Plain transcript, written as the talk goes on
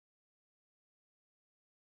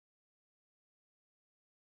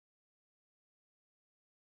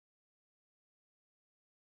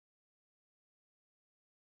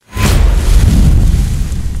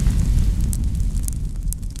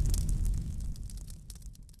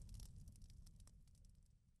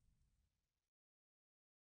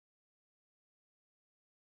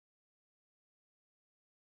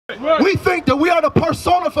Right. We think that we are the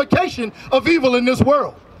personification of evil in this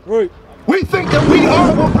world. Right. We think that we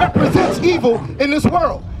are what represents evil in this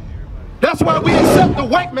world. That's why we accept the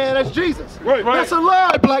white man as Jesus. Right. That's a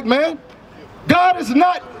lie, black man. God is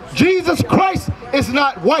not, Jesus Christ is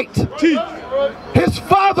not white. His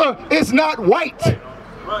Father is not white.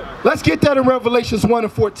 Let's get that in Revelations 1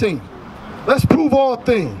 and 14. Let's prove all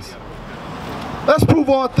things. Let's prove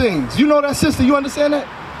all things. You know that, sister? You understand that?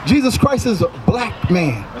 Jesus Christ is a black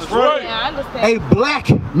man. That's right. Yeah, I understand. A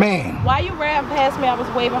black man. Why you ran past me? I was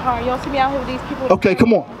waving hard. You don't see me out here with these people. Okay,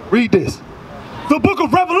 come on. Read this. The book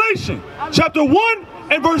of Revelation, chapter 1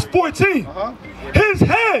 and verse 14. His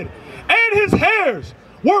head and his hairs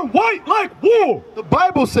were white like wool. The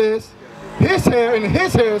Bible says his hair and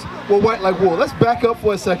his hairs were white like wool. Let's back up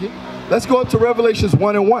for a second. Let's go up to Revelations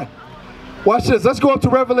 1 and 1. Watch this. Let's go up to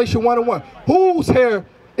Revelation 1 and 1. Whose hair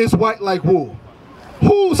is white like wool?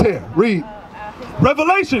 Whose hair? Read.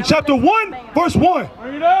 Revelation chapter 1 verse 1.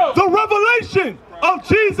 The revelation of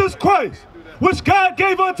Jesus Christ, which God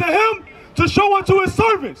gave unto him to show unto his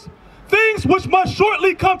servants things which must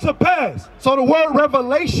shortly come to pass. So the word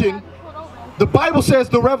revelation, the Bible says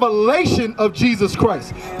the revelation of Jesus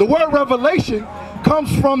Christ. The word revelation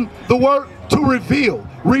comes from the word to reveal.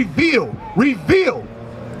 Reveal. Reveal.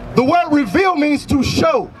 The word reveal means to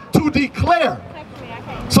show, to declare.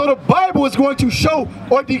 So the Bible is going to show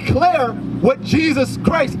or declare what Jesus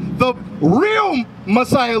Christ, the real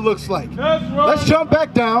Messiah, looks like. Let's jump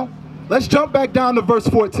back down. Let's jump back down to verse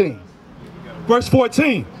 14. Verse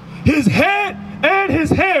 14. His head and his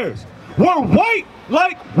hairs were white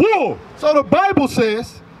like wool. So the Bible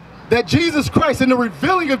says that Jesus Christ, in the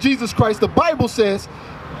revealing of Jesus Christ, the Bible says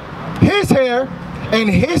his hair and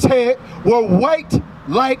his head were white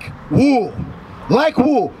like wool. Like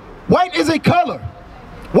wool. White is a color.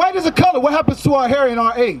 White is a color. What happens to our hair in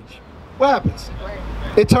our age? What happens?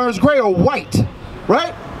 It turns gray or white,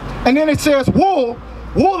 right? And then it says wool.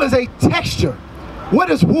 Wool is a texture. What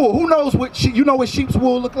is wool? Who knows what you know what sheep's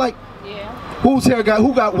wool look like? Yeah. Who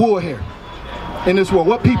got wool hair in this world?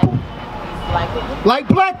 What people? Like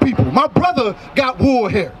black people. My brother got wool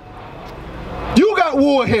hair. You got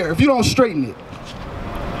wool hair if you don't straighten it.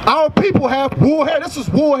 Our people have wool hair. This is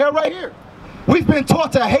wool hair right here. We've been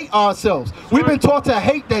taught to hate ourselves. We've been taught to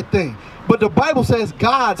hate that thing. But the Bible says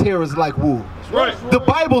God's hair is like wool. Right. The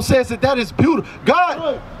Bible says that is beautiful.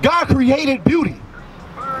 God created beauty.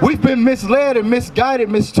 We've been misled and misguided,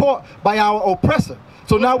 mistaught by our oppressor.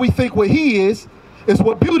 So now we think what he is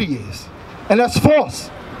what beauty is. And that's false.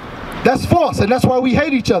 That's false. And that's why we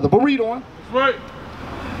hate each other. But read on. Right.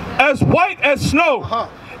 As white as snow.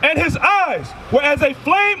 And his eyes were as a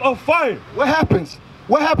flame of fire. What happens?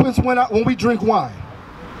 What happens when we drink wine?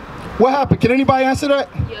 What happens? Can anybody answer that?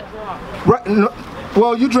 You're drunk. Right. No,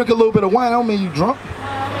 well, you drink a little bit of wine. I don't mean you drunk.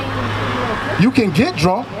 You can get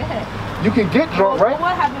drunk. Yeah. You can get drunk, right?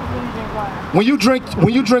 What happens when you drink wine?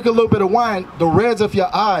 When you drink a little bit of wine, the reds of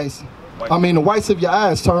your eyes, the whites of your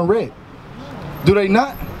eyes turn red. Do they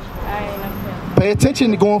not? I ain't understand. Pay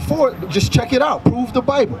attention to going forward. Just check it out. Prove the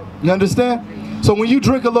Bible. You understand? So when you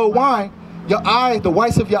drink a little wine, your eye, the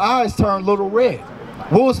whites of your eyes turn a little red.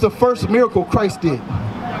 What was the first miracle Christ did?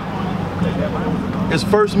 His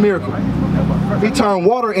first miracle. He turned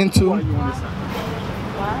water into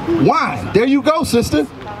wine. There you go, sister.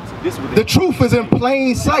 The truth is in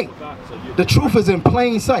plain sight. The truth is in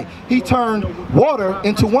plain sight. He turned water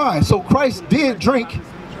into wine. So Christ did drink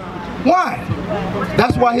wine.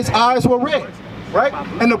 That's why his eyes were red. Right?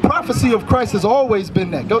 And the prophecy of Christ has always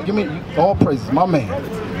been that. Go, give me all praises. My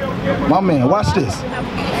man. My man. Watch this.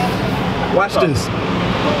 Watch this.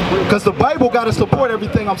 Because the Bible got to support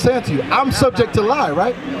everything I'm saying to you. I'm subject to lie,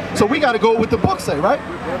 right? So we got to go with the book say, right?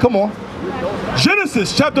 Come on.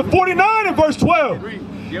 Genesis chapter 49 and verse 12.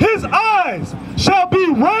 His eyes shall be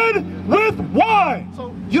red with wine.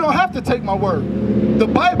 So you don't have to take my word. The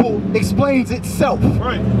Bible explains itself.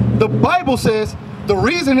 Right. The Bible says the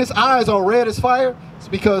reason his eyes are red as fire is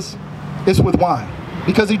because it's with wine.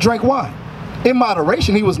 Because he drank wine. In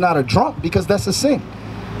moderation, he was not a drunk because that's a sin.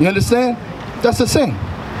 You understand? That's a sin.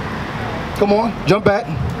 Come on, jump back.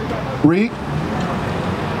 Read.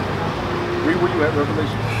 Read where you at,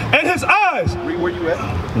 Revelation. And his eyes. Read where you at.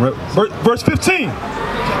 Verse 15.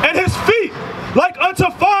 And his feet like unto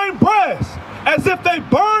fine brass, as if they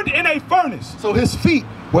burned in a furnace. So his feet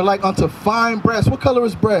were like unto fine brass. What color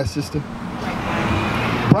is brass, sister?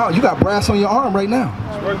 Brown. You got brass on your arm right now.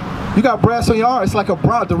 You got brass on your arm. It's like a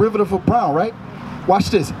brown, derivative of brown, right? Watch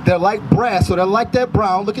this. They're like brass, so they're like that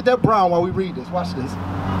brown. Look at that brown while we read this. Watch this.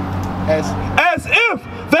 as if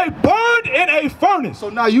they burned in a furnace. So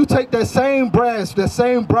now you take that same brass, that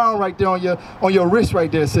same brown right there on your wrist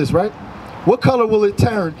right there, sis, right? What color will it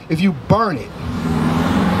turn if you burn it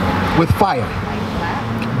with fire?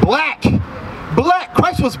 Black. Black.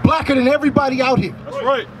 Christ was blacker than everybody out here. That's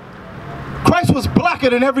right. Christ was blacker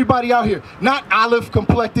than everybody out here. Not olive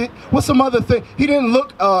complected. What's some other thing? He didn't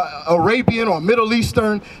look Arabian or Middle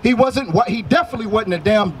Eastern. He wasn't. He definitely wasn't a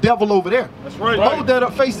damn devil over there. That's right. Hold that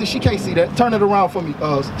up, face it. She can't see that. Turn it around for me,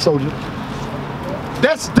 soldier.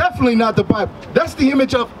 That's definitely not the Bible. That's the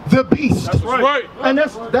image of the beast. That's right. And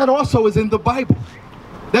that also is in the Bible.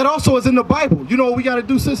 That also is in the Bible. You know what we got to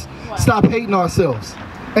do, sis? Stop hating ourselves.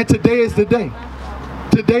 And today is the day.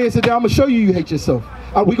 Today is the day. I'm going to show you hate yourself.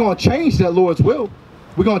 We're going to change that, Lord's will.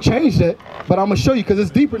 We're going to change that. But I'm going to show you because it's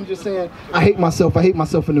deeper than just saying, I hate myself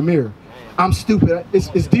in the mirror. I'm stupid.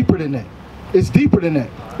 It's deeper than that. It's deeper than that,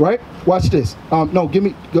 right? Watch this. No, give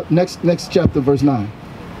me next chapter, verse 9.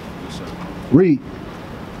 Read.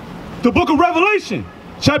 The book of Revelation,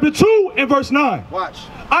 chapter 2 and verse 9. Watch.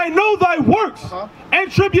 I know thy works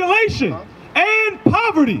and tribulation and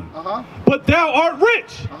poverty, but thou art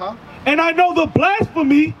rich. And I know the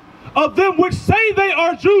blasphemy of them which say they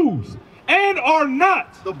are Jews and are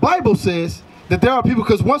not. The Bible says that there are people,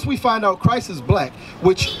 because once we find out Christ is black,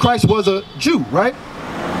 which Christ was a Jew, right?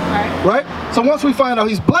 Right? So once we find out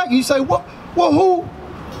he's black, you say, well,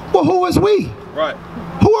 who is we? Right.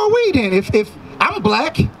 Who are we then? If I'm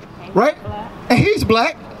black, right? And he's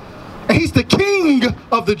black, and he's the king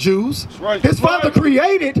of the Jews. Right. His father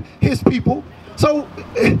created his people. So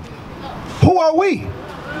who are we?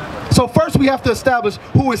 So first we have to establish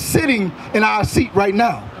who is sitting in our seat right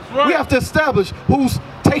now. Right. We have to establish who's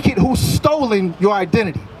stolen your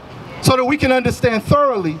identity, so that we can understand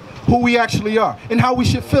thoroughly who we actually are and how we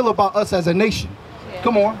should feel about us as a nation. Yeah.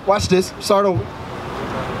 Come on, watch this. Start over.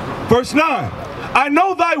 Verse 9. I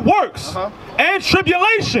know thy works and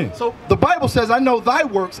tribulation. So the Bible says, I know thy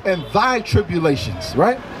works and thy tribulations,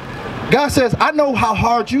 right? God says, I know how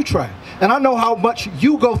hard you try, and I know how much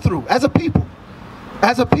you go through as a people.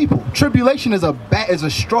 As a people, tribulation is a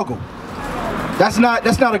struggle. That's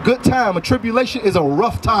not a good time. A tribulation is a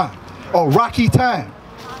rough time, a rocky time.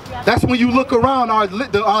 That's when you look around our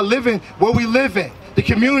living, where we live in, the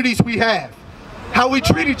communities we have, how we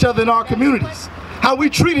treat each other in our communities, how we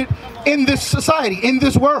treat it in this society, in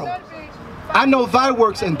this world. I know thy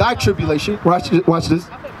works and thy tribulation. Watch this.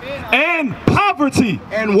 And poverty.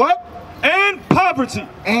 And what? And poverty.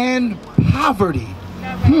 And poverty.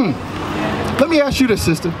 Let me ask you this,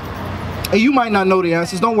 sister. And you might not know the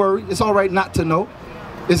answers. Don't worry. It's all right not to know.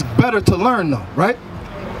 It's better to learn, though, right?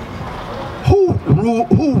 Who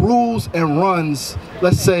rules and runs,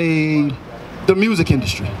 let's say, the music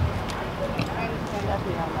industry?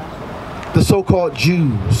 The so-called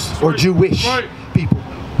Jews or Jewish people.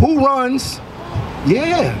 Who runs?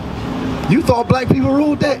 Yeah. You thought black people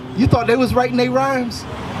ruled that? You thought they was writing their rhymes?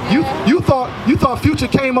 You thought Future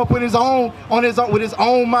came up with his own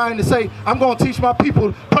mind to say, I'm gonna teach my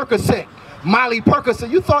people Percocet, Molly Percocet.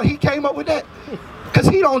 You thought he came up with that? Because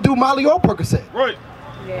he don't do Molly or Percocet. Right.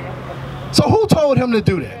 Yeah. So who told him to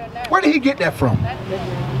do that? Where did he get that from?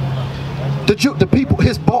 The people,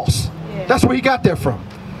 his boss. Yeah. That's where he got that from.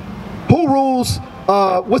 Who rules?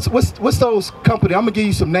 What's those companies? I'm gonna give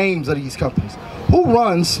you some names of these companies. Who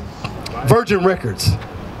runs Virgin Records?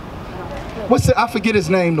 I forget his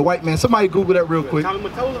name, the white man. Somebody Google that real quick. Tommy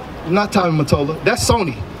Mottola? Not Tommy Mottola. That's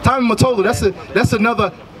Sony. Tommy Mottola.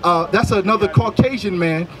 That's another Caucasian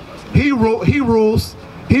man. He runs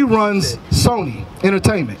Sony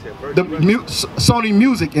Entertainment, Sony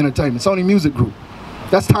Music Entertainment, Sony Music Group.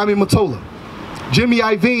 That's Tommy Mottola. Jimmy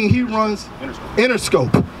Iovine, he runs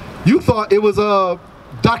Interscope. You thought it was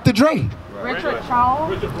Dr. Dre. Richard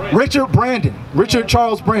Charles. Richard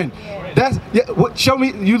Charles Brandon. Yeah. Show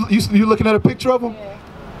me. You looking at a picture of him? Yeah.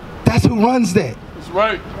 That's who runs that. That's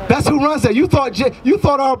right. That's who runs that. You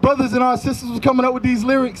thought our brothers and our sisters was coming up with these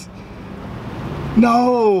lyrics?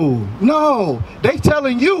 No. They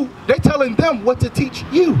telling them what to teach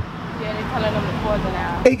you. Yeah, they telling them the poison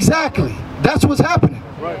out. Exactly. That's what's happening.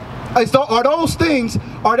 Right. Are those things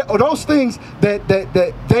that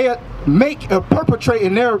they make or perpetrate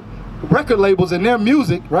in their record labels and their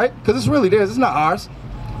music, right? Because it's really theirs, it's not ours.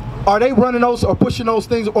 Are they running those or pushing those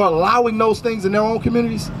things or allowing those things in their own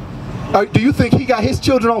communities? Do you think he got his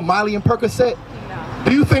children on Molly and Percocet? No.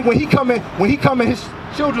 Do you think when he come in his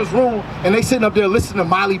children's room and they sitting up there listening to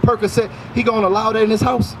Molly Percocet, he gonna allow that in his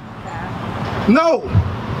house? No.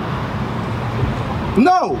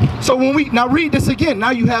 So when now read this again.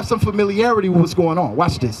 Now you have some familiarity with what's going on.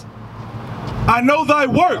 Watch this. I know thy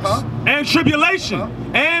works and tribulation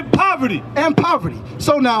and poverty. And poverty.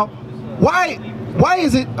 So now, why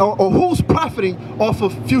is it, or who's profiting off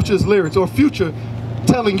of Future's lyrics, or Future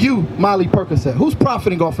telling you Molly Percocet? Who's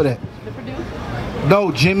profiting off of that? The producer? No,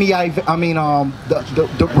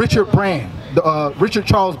 the Richard Brand, the Richard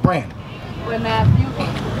Charles Brand. Well,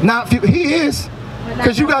 not Future. He is,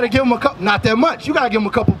 because you got to give him a couple, not that much. You got to give him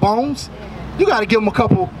a couple bones. You got to give him a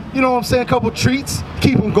couple, you know what I'm saying, a couple treats,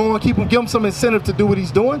 keep him going, give him some incentive to do what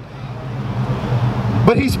he's doing.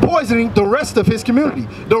 But he's poisoning the rest of his community,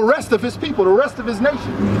 the rest of his people, the rest of his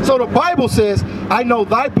nation. So the Bible says, I know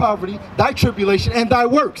thy poverty, thy tribulation, and thy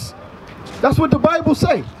works. That's what the Bible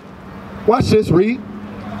says. Watch this, read.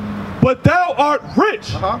 But thou art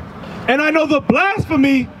rich, and I know the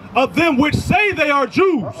blasphemy of them which say they are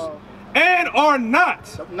Jews, and are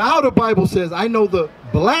not. Now the Bible says, I know the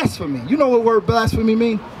blasphemy. You know what word blasphemy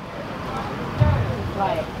mean?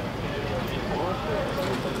 Like,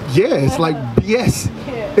 yeah, it's like BS.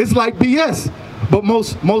 It's like BS. But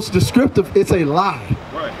most descriptive, it's a lie.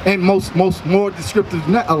 Right. And more descriptive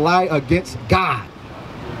than that, a lie against God.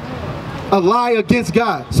 A lie against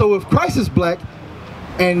God. So if Christ is black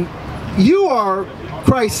and you are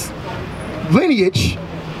Christ's lineage,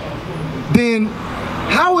 then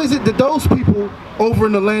how is it that those people over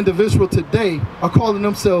in the land of Israel today are calling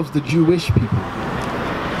themselves the Jewish people?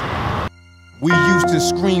 We used to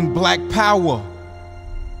scream black power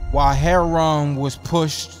while heroin was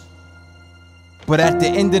pushed. But at the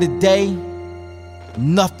end of the day,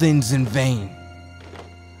 nothing's in vain.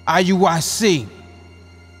 IUIC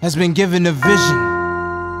has been given a vision.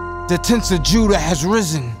 The tents of Judah has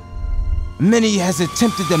risen. Many has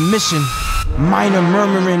attempted the mission. Minor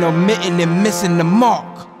murmuring, omitting, and missing the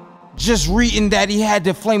mark. Just reading that he had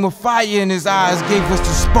the flame of fire in his eyes gave us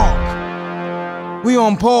the spark. We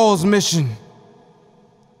on Paul's mission.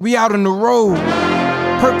 We out on the road,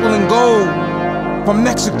 purple and gold. From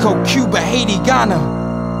Mexico, Cuba, Haiti, Ghana,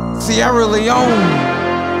 Sierra Leone.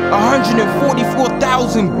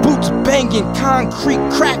 144,000 boots banging, concrete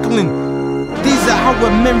crackling. These are how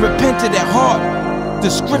men repented at heart. The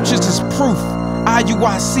scriptures is proof.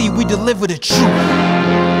 IUIC, we deliver the truth.